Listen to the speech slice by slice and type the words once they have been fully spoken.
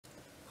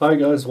Hi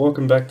guys,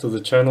 welcome back to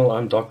the channel.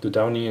 I'm Dr.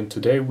 Downey and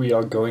today we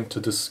are going to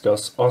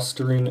discuss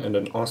Ostarine and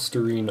an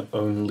Ostarine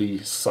only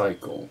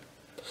cycle.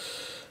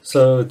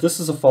 So this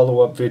is a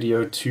follow-up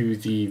video to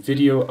the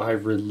video I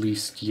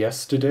released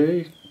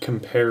yesterday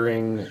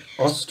comparing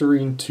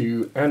Ostarine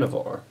to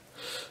Anavar.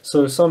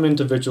 So some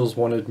individuals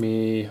wanted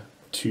me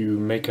to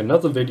make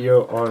another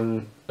video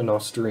on an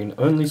Ostarine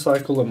only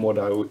cycle and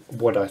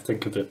what I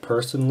think of it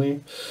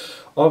personally.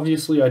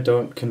 Obviously, I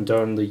don't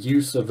condone the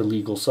use of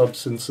illegal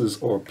substances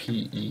or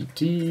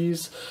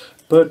PEDs,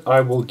 but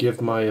I will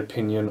give my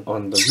opinion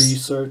on the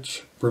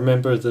research.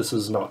 Remember, this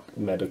is not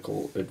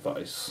medical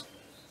advice.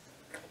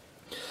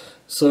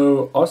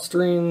 So,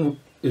 Ostarine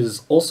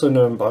is also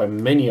known by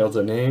many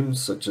other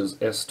names, such as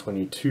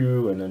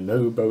S22 and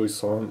Anobo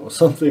sarm or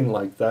something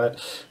like that,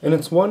 and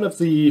it's one of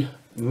the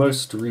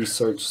most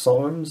researched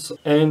sarms,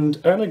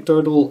 and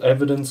anecdotal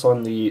evidence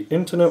on the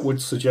internet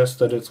would suggest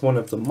that it's one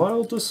of the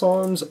milder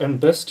sarms and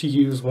best to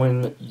use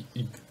when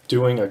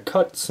doing a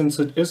cut, since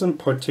it isn't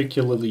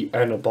particularly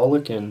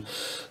anabolic in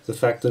the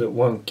fact that it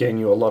won't gain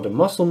you a lot of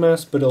muscle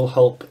mass, but it'll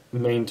help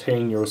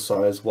maintain your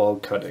size while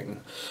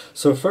cutting.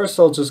 So first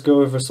I'll just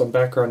go over some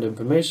background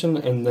information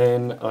and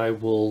then I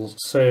will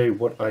say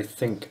what I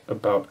think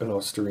about an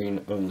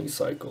Ostarine only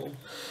cycle.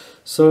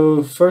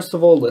 So first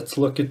of all, let's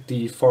look at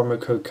the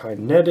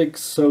pharmacokinetics.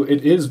 So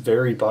it is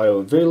very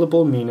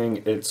bioavailable,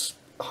 meaning it's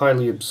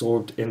highly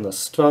absorbed in the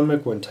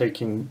stomach when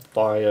taken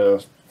via,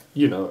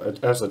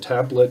 as a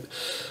tablet,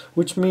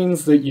 which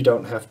means that you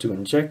don't have to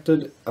inject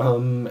it.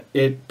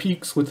 It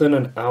peaks within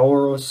an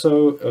hour or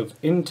so of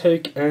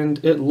intake, and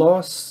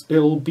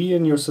it'll be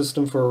in your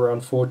system for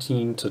around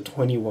 14 to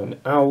 21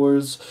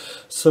 hours,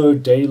 so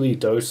daily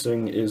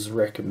dosing is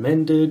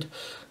recommended.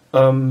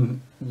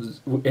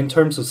 In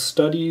terms of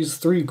studies,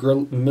 3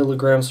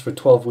 milligrams for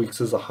 12 weeks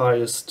is the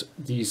highest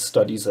these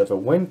studies ever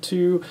went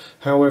to.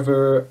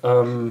 However,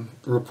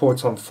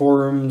 reports on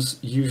forums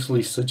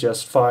usually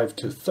suggest 5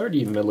 to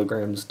 30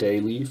 milligrams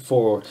daily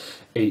for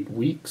 8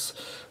 weeks.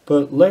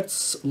 But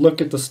let's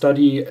look at the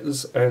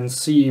studies and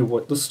see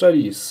what the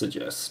studies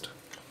suggest.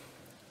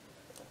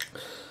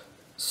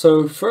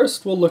 So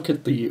first we'll look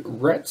at the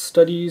rat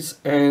studies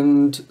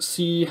and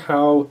see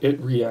how it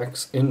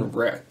reacts in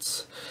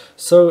rats.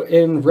 So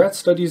in rat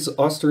studies,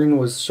 Ostarine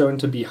was shown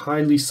to be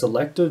highly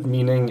selective,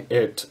 meaning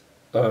it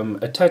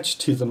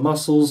attached to the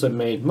muscles and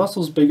made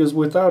muscles bigger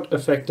without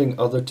affecting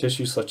other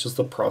tissues such as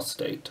the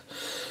prostate.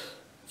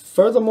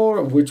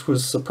 Furthermore, which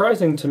was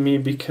surprising to me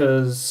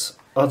because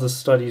other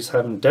studies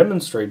haven't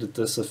demonstrated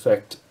this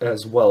effect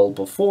as well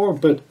before,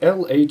 but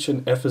LH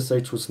and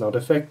FSH was not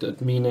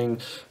affected, meaning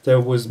there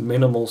was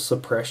minimal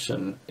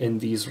suppression in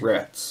these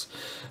rats.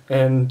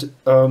 And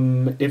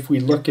if we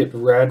look at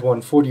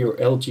RAD140 or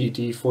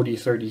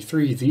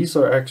LGD4033, these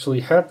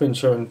have been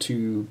shown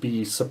to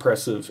be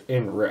suppressive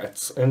in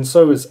rats, and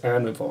so is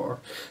Anavar.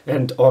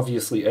 And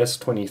obviously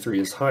S23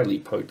 is highly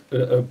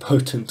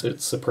potent at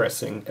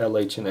suppressing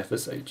LH and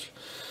FSH.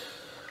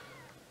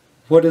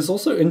 What is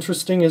also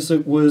interesting is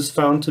it was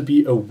found to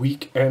be a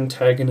weak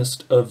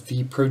antagonist of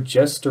the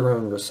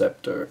progesterone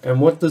receptor,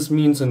 and what this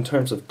means in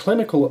terms of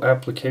clinical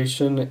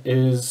application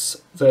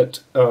is that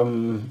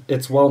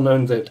it's well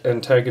known that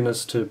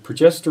antagonists to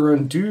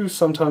progesterone do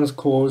sometimes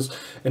cause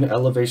an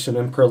elevation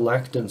in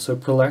prolactin, so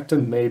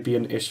prolactin may be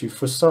an issue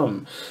for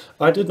some.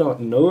 I did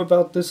not know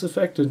about this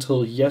effect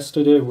until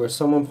yesterday, where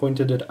someone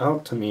pointed it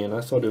out to me, and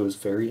I thought it was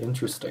very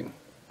interesting.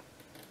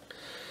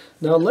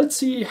 Now let's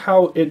see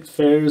how it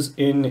fares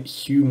in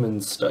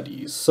human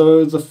studies.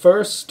 So the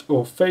first,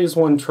 or phase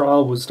 1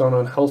 trial was done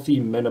on healthy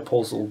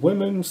menopausal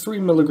women, 3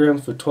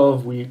 milligrams for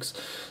 12 weeks.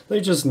 They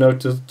just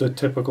noted the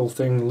typical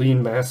thing,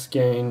 lean mass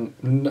gain.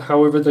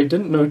 However, they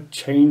didn't note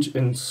change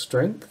in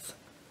strength,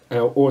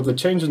 or the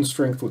change in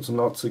strength was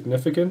not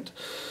significant.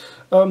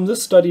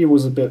 This study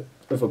was a bit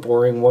of a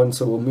boring one,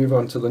 so we'll move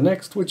on to the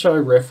next, which I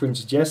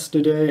referenced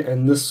yesterday,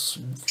 and this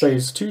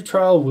phase 2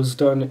 trial was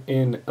done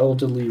in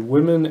elderly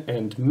women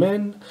and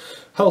men,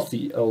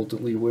 healthy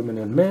elderly women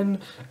and men,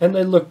 and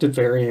they looked at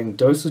varying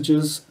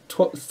dosages.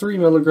 3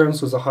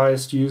 milligrams was the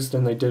highest used,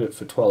 and they did it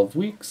for 12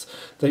 weeks.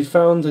 They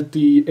found that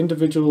the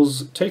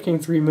individuals taking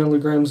 3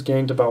 milligrams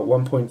gained about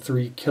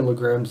 1.3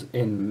 kilograms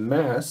in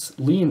mass,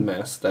 lean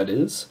mass that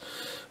is,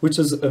 which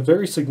is a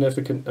very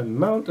significant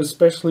amount,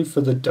 especially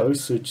for the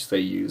dosage they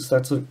use.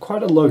 That's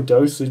quite a low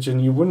dosage,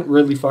 and you wouldn't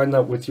really find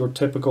that with your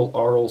typical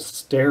oral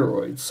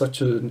steroids,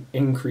 such an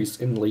increase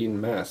in lean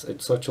mass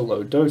at such a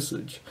low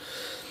dosage.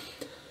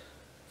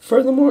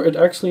 Furthermore, it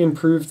actually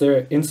improved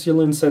their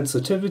insulin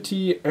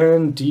sensitivity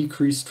and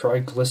decreased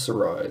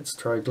triglycerides.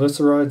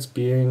 Triglycerides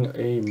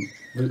being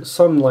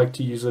some like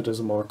to use it as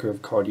a marker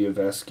of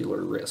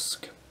cardiovascular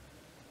risk.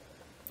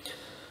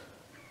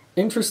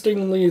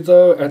 Interestingly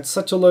though, at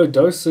such a low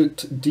dose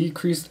it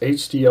decreased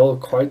HDL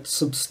quite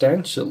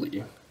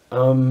substantially,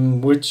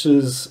 which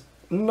is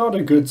not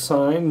a good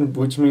sign,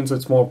 which means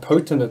it's more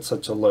potent at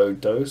such a low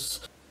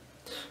dose.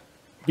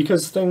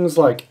 because things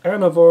like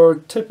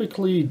Anavar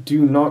typically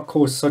do not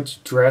cause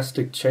such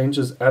drastic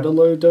changes at a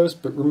low dose,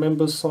 but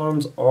remember,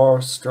 SARMs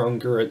are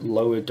stronger at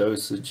lower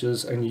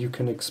dosages, and you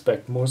can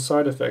expect more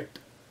side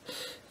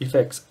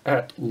effects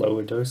at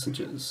lower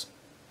dosages.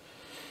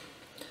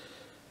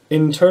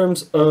 In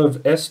terms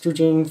of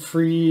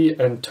estrogen-free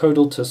and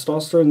total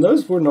testosterone,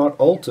 those were not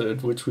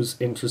altered, which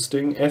was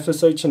interesting.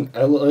 FSH and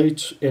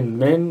LH in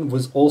men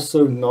was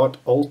also not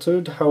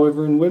altered,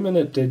 however in women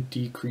it did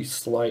decrease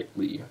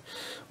slightly,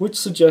 which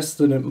suggests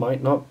that it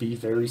might not be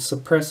very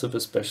suppressive,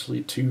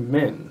 especially to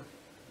men.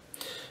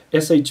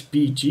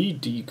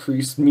 SHBG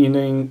decreased,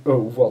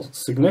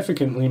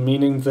 significantly,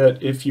 meaning that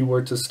if you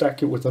were to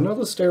stack it with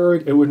another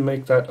steroid, it would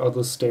make that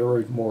other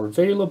steroid more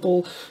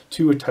available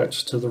to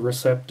attach to the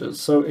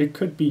receptors, so it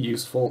could be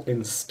useful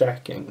in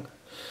stacking.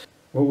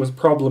 What was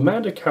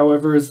problematic,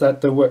 however, is that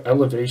there were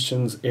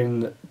elevations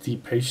in the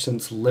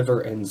patient's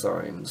liver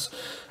enzymes.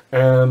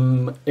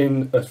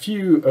 In a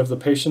few of the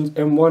patients,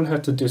 and one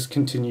had to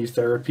discontinue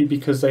therapy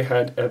because they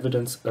had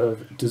evidence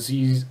of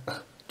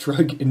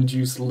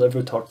drug-induced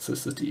liver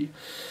toxicity.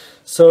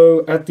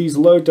 So at these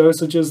low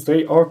dosages,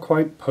 they are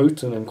quite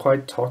potent and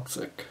quite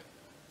toxic.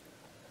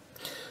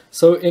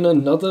 So in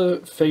another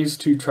phase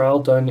 2 trial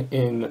done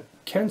in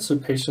cancer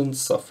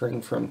patients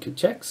suffering from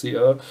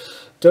cachexia,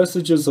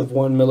 dosages of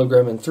 1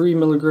 milligram and 3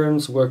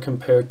 milligrams were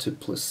compared to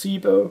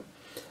placebo.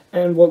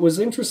 And what was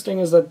interesting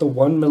is that the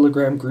 1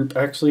 milligram group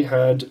actually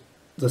had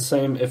the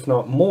same, if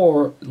not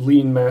more,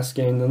 lean mass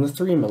gain than the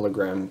 3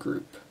 milligram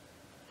group.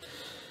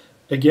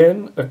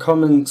 Again, a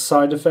common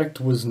side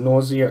effect was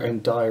nausea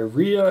and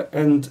diarrhea,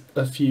 and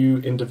a few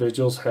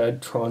individuals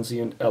had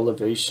transient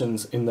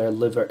elevations in their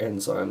liver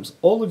enzymes.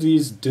 All of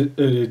these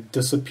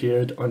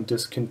disappeared on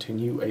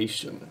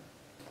discontinuation.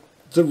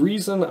 The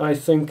reason I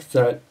think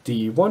that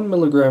the 1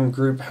 milligram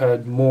group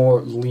had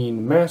more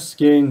lean mass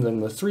gain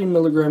than the 3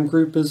 milligram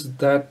group is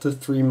that the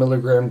 3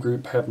 milligram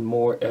group had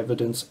more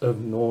evidence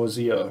of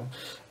nausea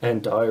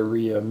and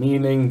diarrhea,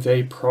 meaning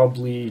they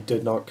probably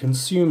did not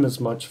consume as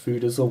much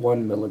food as the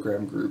 1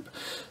 milligram group.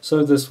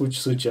 So this would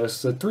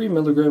suggest that 3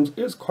 milligrams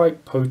is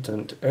quite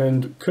potent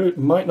and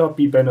might not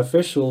be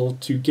beneficial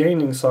to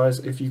gaining size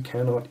if you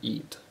cannot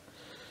eat.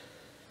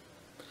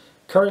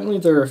 Currently,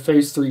 there are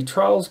phase 3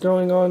 trials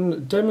going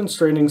on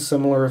demonstrating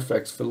similar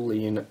effects for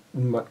lean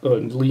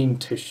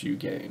tissue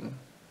gain.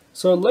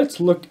 So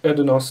let's look at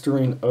an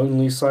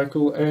Ostarine-only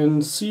cycle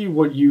and see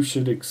what you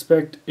should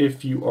expect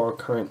if you are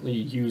currently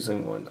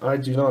using one. I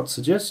do not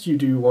suggest you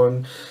do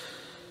one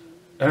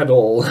at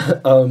all,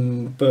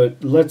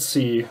 but let's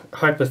see,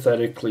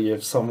 hypothetically,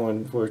 if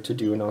someone were to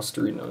do an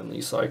Ostarine-only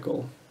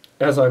cycle.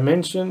 As I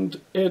mentioned,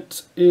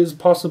 it is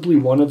possibly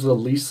one of the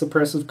least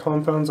suppressive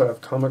compounds I have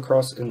come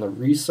across in the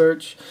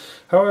research.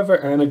 However,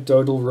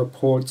 anecdotal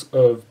reports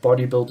of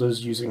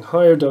bodybuilders using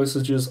higher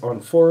dosages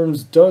on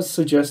forums does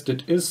suggest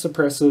it is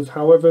suppressive,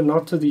 however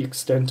not to the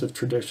extent of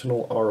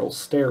traditional oral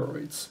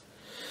steroids.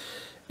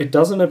 It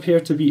doesn't appear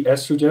to be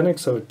estrogenic,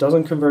 so it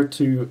doesn't convert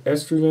to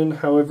estrogen,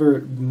 however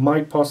it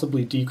might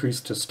possibly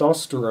decrease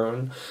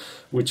testosterone,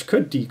 which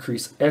could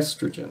decrease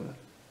estrogen.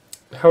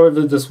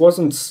 However, this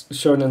wasn't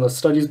shown in the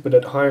studies, but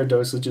at higher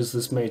dosages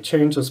this may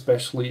change,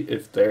 especially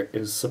if there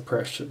is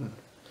suppression.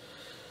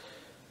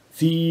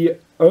 The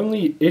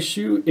only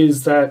issue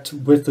is that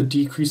with the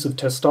decrease of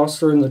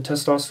testosterone, the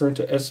testosterone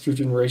to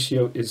estrogen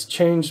ratio is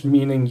changed,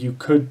 meaning you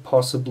could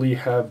possibly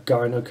have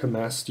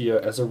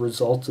gynecomastia as a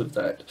result of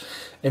that.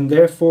 And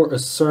therefore a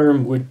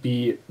SERM would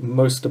be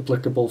most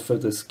applicable for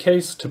this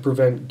case to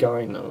prevent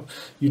gyno.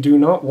 You do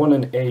not want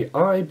an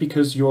AI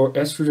because your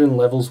estrogen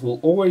levels will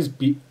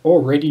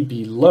already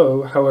be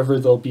low, however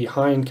they'll be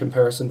high in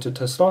comparison to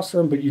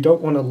testosterone, but you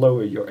don't want to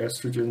lower your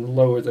estrogen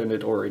lower than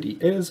it already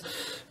is,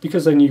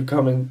 because then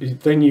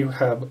you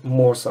have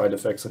more side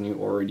effects than you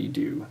already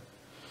do.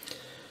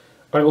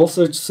 I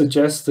also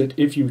suggest that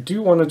if you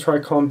do want to try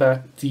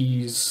combat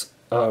these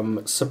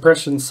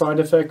suppression side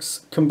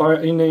effects,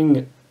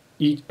 combining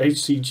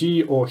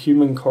HCG or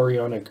human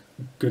chorionic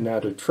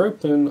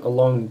gonadotropin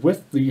along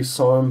with the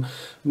SARM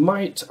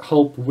might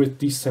help with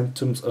the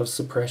symptoms of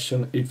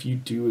suppression if you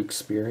do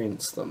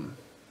experience them.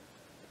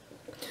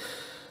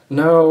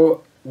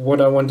 Now,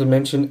 what I want to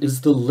mention is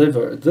the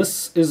liver.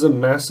 This is a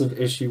massive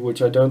issue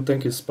which I don't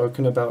think is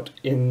spoken about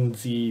in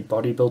the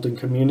bodybuilding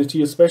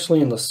community,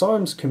 especially in the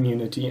SARMs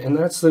community, and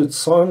that's that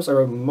SARMs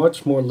are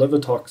much more liver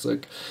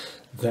toxic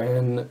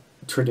than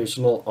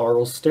traditional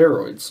oral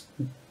steroids.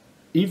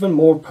 Even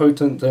more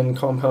potent than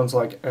compounds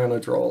like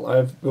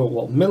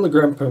Anadrol.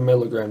 Milligram per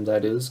milligram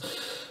that is,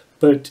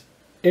 but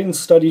in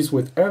studies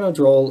with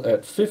Anadrol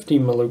at 50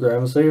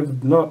 milligrams, they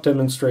have not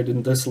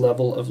demonstrated this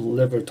level of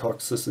liver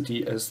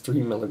toxicity as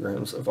 3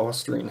 milligrams of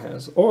Ostarine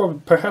has. Or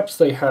perhaps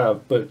they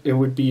have, but it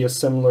would be a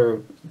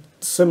similar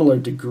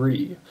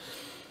degree.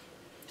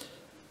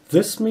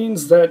 This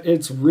means that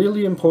it's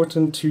really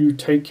important to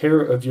take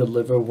care of your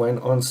liver when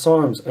on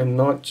SARMs and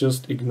not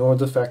just ignore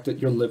the fact that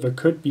your liver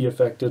could be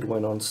affected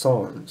when on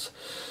SARMs.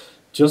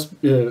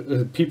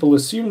 People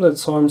assume that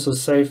SARMs are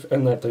safe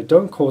and that they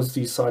don't cause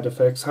these side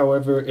effects.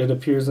 However, it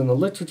appears in the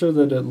literature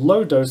that at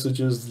low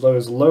dosages,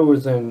 those lower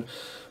than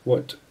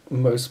what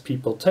most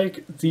people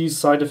take, these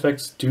side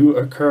effects do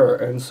occur,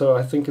 and so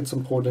I think it's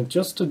important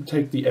just to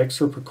take the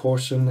extra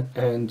precaution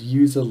and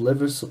use a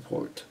liver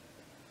support.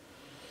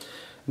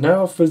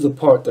 Now for the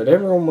part that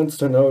everyone wants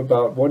to know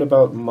about, what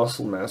about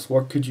muscle mass?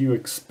 What could you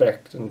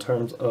expect in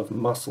terms of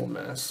muscle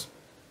mass?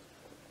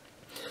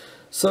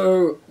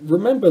 So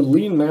remember,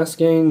 lean mass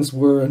gains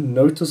were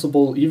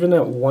noticeable even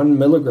at 1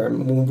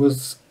 milligram, and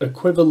was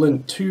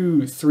equivalent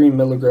to 3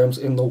 milligrams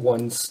in the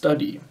one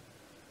study.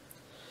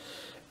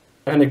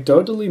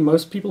 Anecdotally,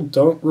 most people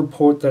don't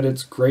report that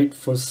it's great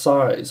for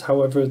size.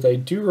 However, they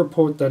do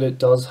report that it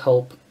does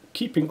help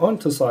keeping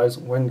onto size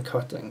when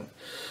cutting.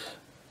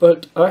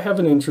 But I have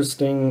an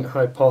interesting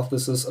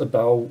hypothesis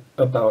about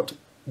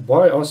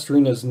why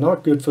Ostarine is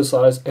not good for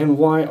size and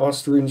why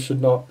Ostarine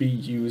should not be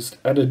used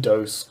at a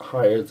dose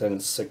higher than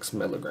 6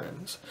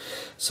 milligrams.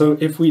 So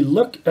if we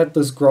look at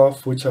this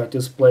graph which I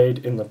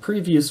displayed in the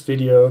previous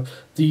video,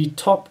 the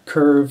top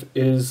curve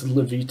is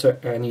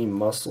levator ani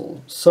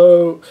muscle.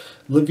 So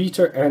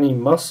levator ani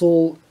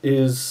muscle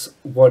is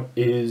what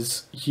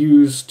is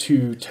used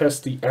to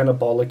test the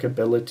anabolic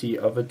ability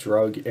of a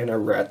drug in a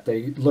rat.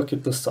 They look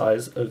at the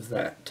size of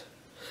that.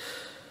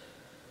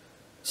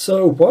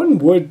 So one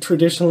would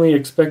traditionally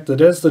expect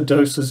that as the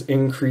doses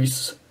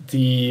increase,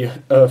 the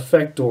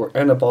effect or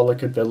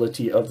anabolic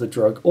ability of the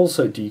drug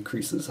also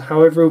decreases.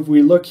 However, if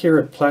we look here,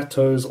 it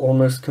plateaus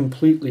almost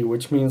completely,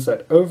 which means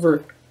that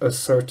over a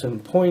certain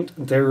point,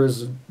 there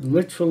is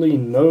literally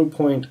no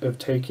point of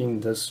taking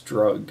this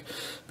drug,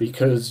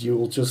 because you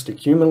will just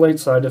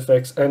accumulate side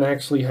effects and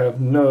actually have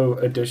no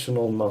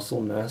additional muscle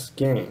mass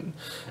gain.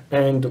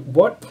 And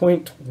what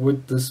point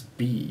would this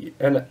be?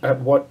 And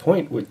at what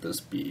point would this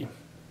be?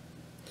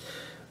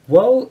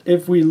 Well,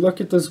 if we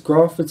look at this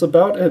graph, it's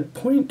about at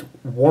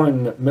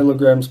 0.1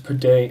 milligrams per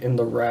day in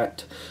the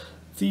rat.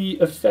 The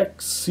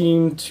effects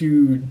seem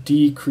to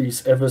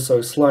decrease ever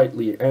so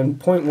slightly, and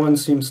 0.1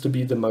 seems to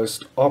be the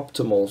most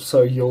optimal,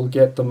 so you'll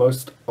get the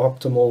most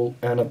optimal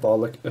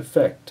anabolic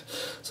effect.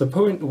 So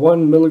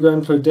 0.1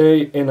 milligrams per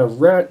day in a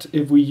rat,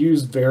 if we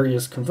use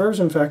various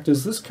conversion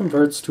factors, this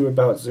converts to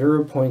about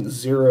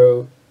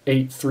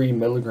 0.083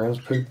 milligrams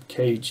per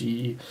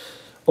kg,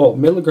 or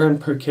milligram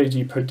per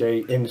kg per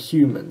day in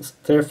humans.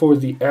 Therefore,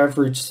 the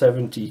average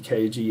 70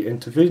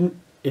 kg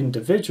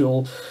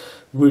individual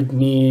would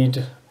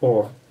need,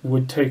 or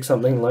would take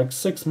something like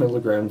 6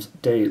 milligrams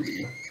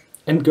daily.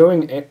 And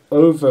going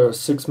over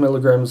 6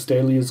 milligrams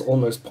daily is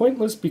almost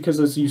pointless,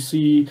 because as you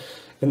see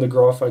in the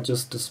graph I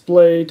just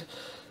displayed,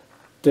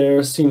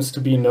 there seems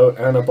to be no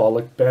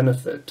anabolic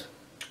benefit.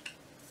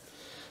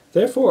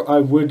 Therefore, I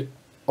would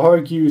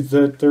argue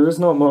that there is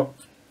not much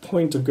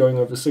point of going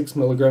over 6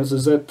 milligrams,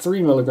 is at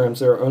 3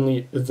 milligrams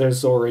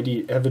there's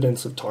already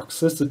evidence of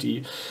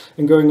toxicity,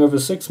 and going over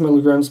 6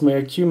 milligrams may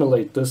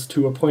accumulate this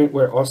to a point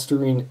where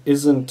Ostarine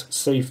isn't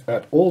safe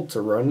at all to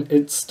run.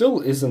 It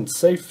still isn't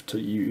safe to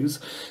use,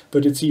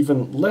 but it's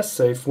even less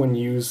safe when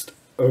used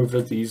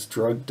over these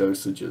drug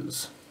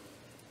dosages.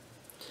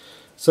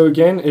 So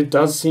again, it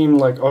does seem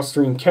like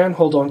Ostarine can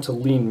hold on to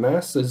lean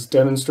mass. As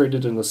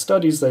demonstrated in the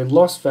studies, they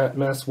lost fat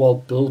mass while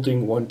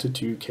building 1 to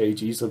 2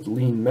 kgs of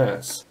lean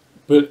mass.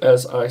 But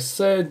as I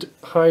said,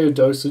 higher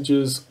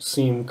dosages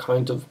seem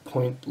kind of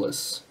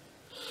pointless.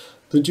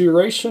 The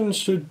duration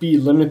should be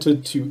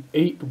limited to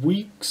 8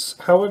 weeks.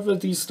 However,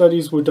 these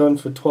studies were done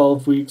for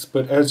 12 weeks,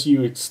 but as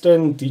you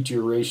extend the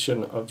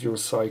duration of your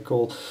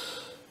cycle,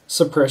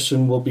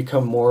 suppression will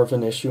become more of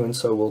an issue, and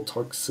so will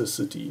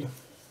toxicity,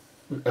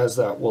 as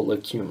that will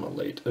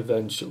accumulate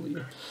eventually.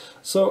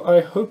 So I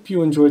hope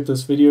you enjoyed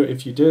this video.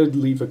 If you did,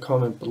 leave a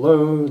comment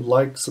below,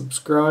 like,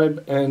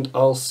 subscribe, and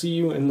I'll see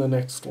you in the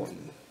next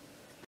one.